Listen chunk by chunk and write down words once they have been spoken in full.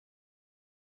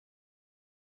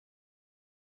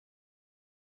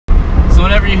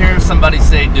whenever you hear somebody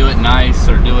say do it nice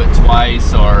or do it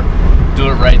twice or do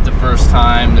it right the first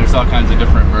time, there's all kinds of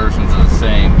different versions of the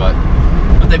saying, but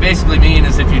what they basically mean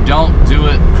is if you don't do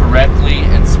it correctly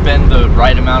and spend the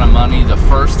right amount of money the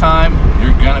first time,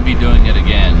 you're gonna be doing it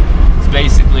again. It's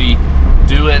basically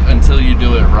do it until you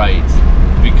do it right,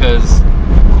 because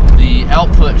the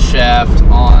output shaft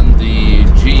on the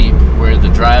Jeep where the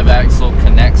drive axle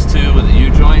connects to with the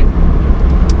U-joint,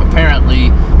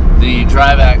 apparently the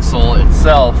drive axle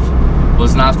itself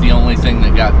was not the only thing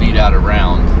that got beat out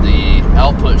around. The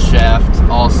output shaft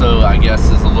also, I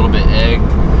guess, is a little bit egged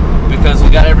because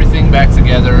we got everything back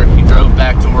together. He drove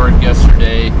back to work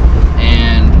yesterday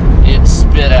and it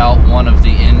spit out one of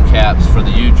the end caps for the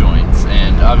U-joints,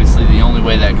 and obviously the only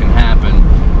way that can happen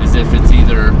is if it's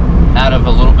either out of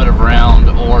a little bit of round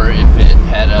or if it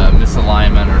had a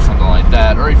misalignment or something like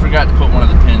that, or he forgot to put one of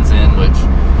the pins in, which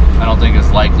I don't think is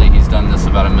likely. He's done this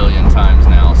about 1,000,000 times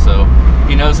now, so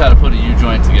he knows how to put a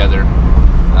U-joint together.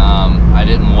 I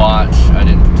didn't watch, I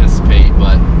didn't participate,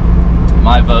 but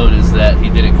my vote is that he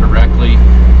did it correctly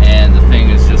and the thing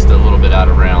is just a little bit out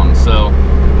of round. So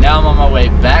now I'm on my way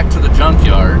back to the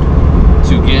junkyard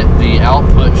to get the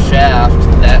output shaft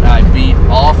that I beat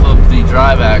off of the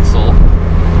drive axle.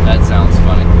 That sounds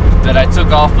funny. That I took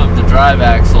off of the drive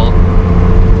axle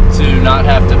to not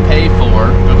have to pay for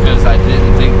because I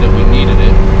didn't think that we needed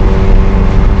it.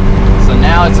 So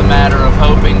now it's a matter of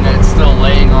hoping that it's still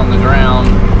laying on the ground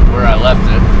where I left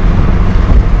it.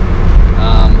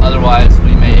 Otherwise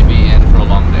we may be in for a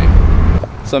long day.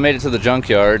 So I made it to the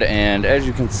junkyard, and as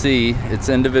you can see, it's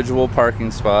individual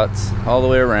parking spots all the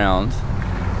way around.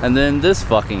 And then this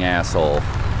fucking asshole.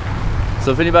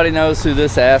 So if anybody knows who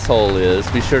this asshole is,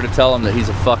 be sure to tell him that he's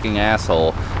a fucking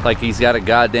asshole. Like he's got a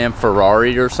goddamn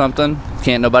Ferrari or something.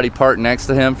 Can't nobody park next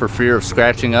to him for fear of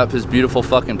scratching up his beautiful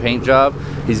fucking paint job.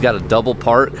 He's got a double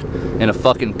park in a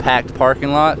fucking packed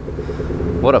parking lot.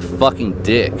 What a fucking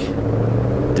dick.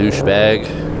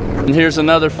 Douchebag. And here's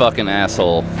another fucking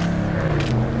asshole.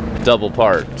 Double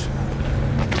parked.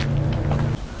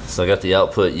 So I got the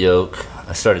output yoke.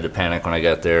 I started to panic when I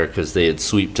got there because they had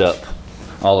sweeped up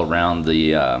all around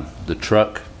the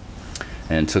truck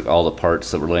and took all the parts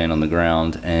that were laying on the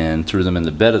ground and threw them in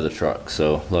the bed of the truck.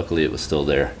 So luckily it was still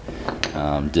there.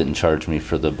 Didn't charge me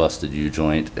for the busted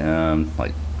U-joint,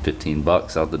 like 15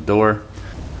 bucks out the door.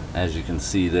 As you can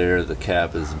see there, the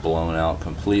cap is blown out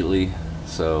completely.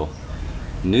 So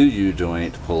new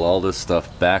U-joint, pull all this stuff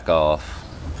back off,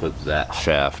 put that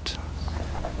shaft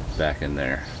back in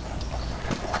there,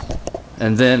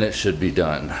 and then it should be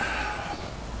done.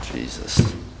 Jesus.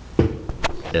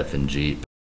 Effing Jeep.